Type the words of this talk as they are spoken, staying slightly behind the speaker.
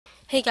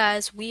Hey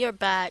guys, we are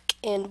back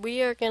and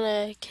we are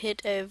gonna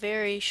hit a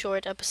very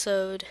short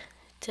episode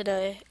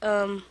today.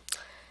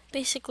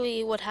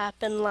 Basically what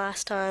happened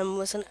last time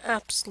was an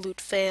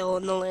absolute fail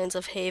in the lands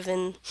of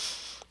Haven.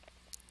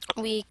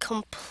 We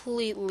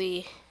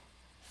completely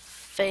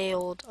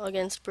failed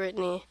against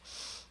Brittany.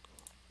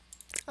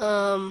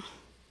 Um,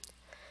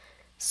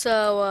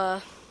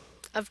 so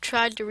I've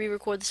tried to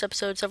re-record this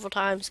episode several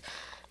times,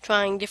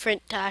 trying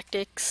different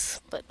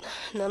tactics, but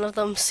none of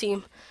them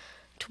seem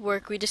to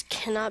work. We just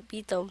cannot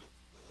beat them.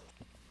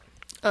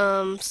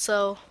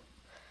 So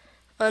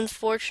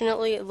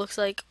unfortunately, it looks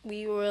like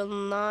we will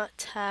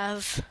not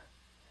have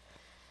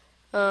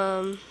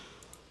um,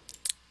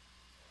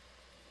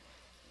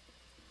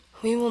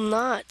 we will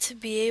not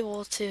be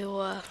able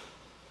to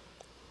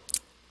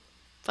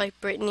fight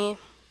Brittany,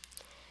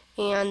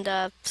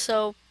 and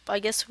so I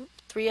guess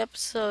 3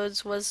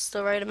 episodes was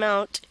the right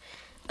amount.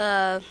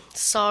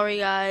 Sorry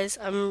guys,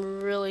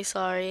 I'm really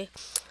sorry.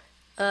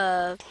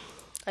 Uh,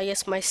 I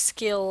guess my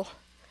skill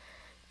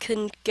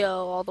couldn't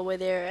go all the way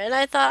there, and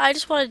I thought I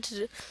just wanted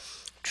to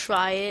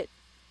try it.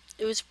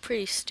 It was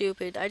pretty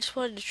stupid. I just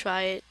wanted to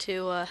try it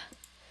to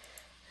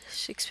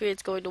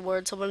experience going to war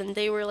with someone, and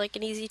they were like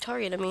an easy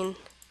target. I mean,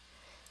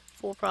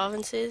 4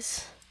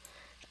 provinces.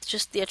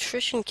 Just the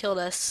attrition killed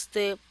us.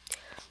 The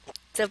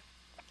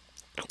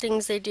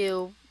things they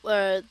do,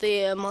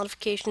 the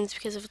modifications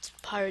because of its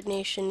pirate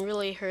nation,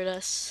 really hurt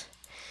us.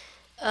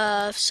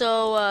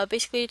 So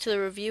basically, to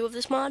the review of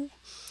this mod.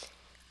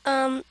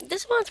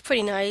 This mod's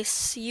pretty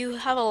nice. You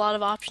have a lot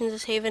of options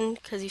as Haven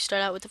because you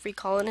start out with the free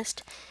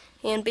colonist,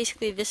 and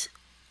basically this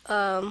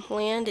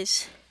land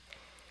is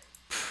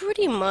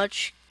pretty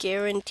much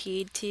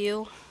guaranteed to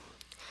you.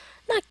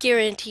 Not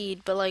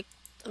guaranteed, but like,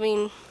 I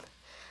mean,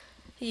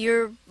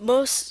 you're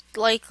most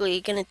likely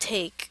gonna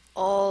take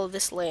all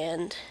this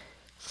land.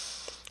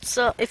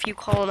 So if you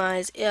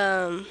colonize,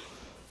 so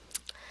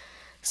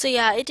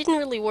yeah, it didn't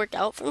really work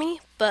out for me,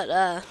 but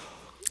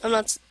I'm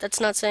not.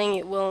 That's not saying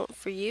it won't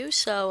for you.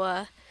 So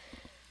I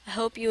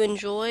hope you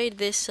enjoyed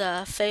this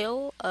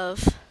fail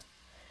of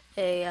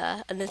a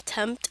an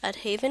attempt at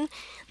Haven.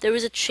 There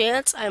was a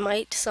chance I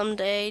might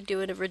someday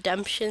do a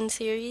redemption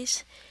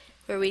series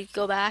where we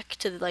go back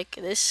to like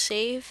this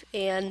save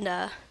and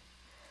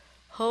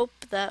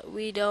hope that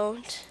we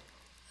don't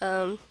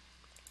um,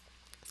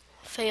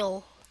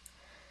 fail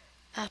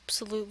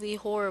absolutely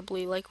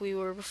horribly like we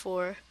were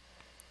before.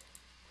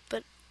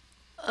 But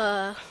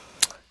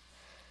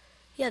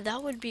yeah,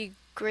 that would be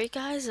great,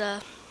 guys.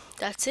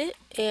 That's it,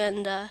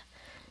 and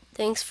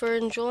thanks for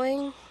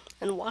enjoying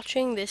and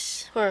watching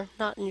this, or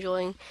not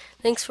enjoying.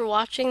 Thanks for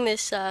watching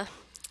this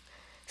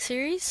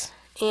series,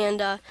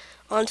 and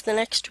on to the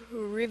next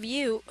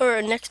review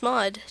or next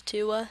mod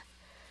to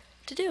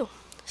do.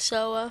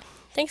 So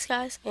thanks,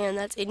 guys, and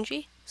that's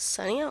Ingy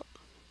signing out.